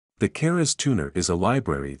The Keras Tuner is a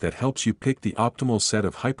library that helps you pick the optimal set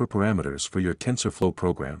of hyperparameters for your TensorFlow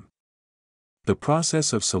program. The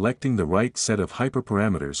process of selecting the right set of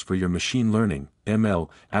hyperparameters for your machine learning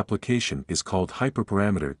 (ML) application is called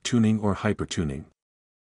hyperparameter tuning or hypertuning.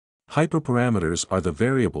 Hyperparameters are the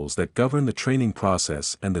variables that govern the training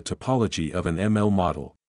process and the topology of an ML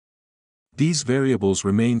model. These variables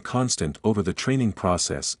remain constant over the training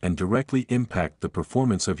process and directly impact the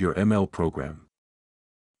performance of your ML program.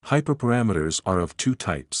 Hyperparameters are of two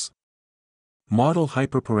types. Model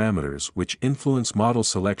hyperparameters, which influence model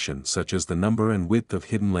selection, such as the number and width of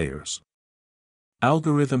hidden layers.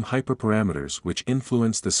 Algorithm hyperparameters, which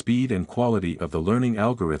influence the speed and quality of the learning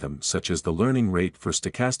algorithm, such as the learning rate for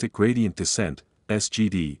stochastic gradient descent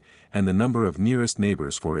 (SGD) and the number of nearest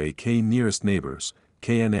neighbors for a k-nearest neighbors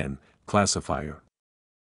 (KNN) classifier.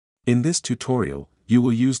 In this tutorial, you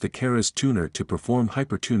will use the Keras Tuner to perform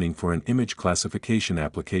hypertuning for an image classification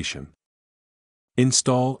application.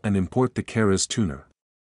 Install and import the Keras Tuner.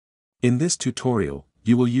 In this tutorial,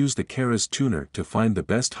 you will use the Keras Tuner to find the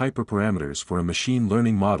best hyperparameters for a machine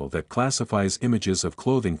learning model that classifies images of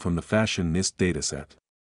clothing from the fashion NIST dataset.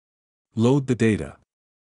 Load the data.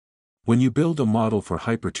 When you build a model for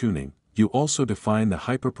hypertuning, you also define the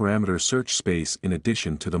hyperparameter search space in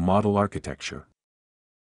addition to the model architecture.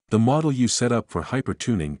 The model you set up for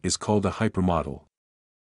hypertuning is called a hypermodel.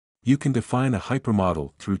 You can define a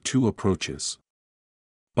hypermodel through two approaches.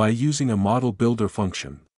 By using a model builder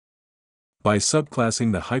function. By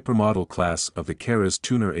subclassing the hypermodel class of the Keras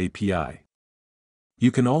Tuner API.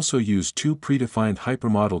 You can also use two predefined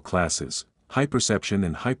hypermodel classes, Hyperception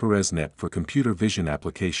and HyperResNet, for computer vision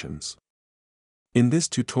applications. In this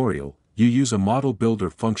tutorial, you use a model builder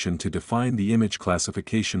function to define the image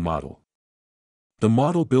classification model. The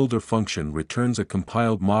model builder function returns a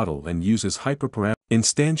compiled model and uses hyperparameters to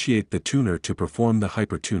instantiate the tuner to perform the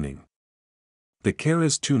hypertuning. The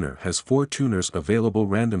Keras Tuner has 4 tuners available: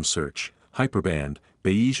 random search, hyperband,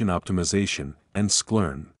 Bayesian optimization, and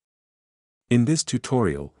sklearn. In this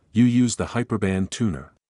tutorial, you use the hyperband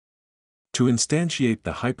tuner. To instantiate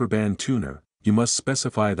the hyperband tuner, you must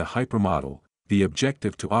specify the hypermodel, the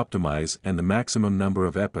objective to optimize, and the maximum number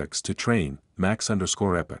of epochs to train,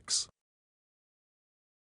 max_epochs.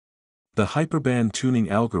 The hyperband tuning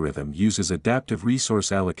algorithm uses adaptive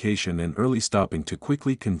resource allocation and early stopping to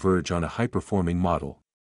quickly converge on a high-performing model.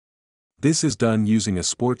 This is done using a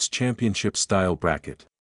sports championship-style bracket.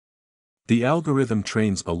 The algorithm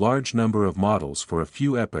trains a large number of models for a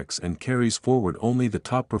few epochs and carries forward only the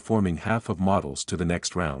top-performing half of models to the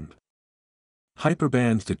next round.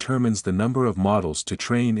 Hyperband determines the number of models to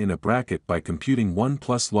train in a bracket by computing 1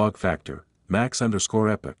 plus log factor,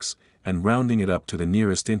 max_epochs, and rounding it up to the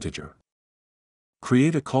nearest integer.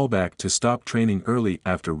 Create a callback to stop training early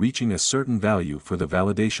after reaching a certain value for the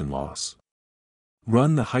validation loss.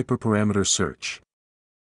 Run the hyperparameter search.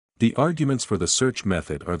 The arguments for the search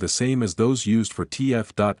method are the same as those used for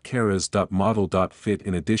tf.keras.model.fit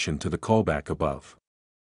in addition to the callback above.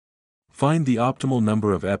 Find the optimal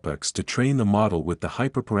number of epochs to train the model with the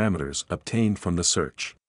hyperparameters obtained from the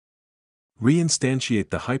search.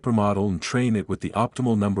 Reinstantiate the hypermodel and train it with the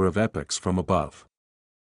optimal number of epochs from above.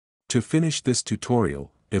 To finish this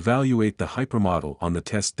tutorial, evaluate the hypermodel on the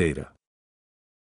test data.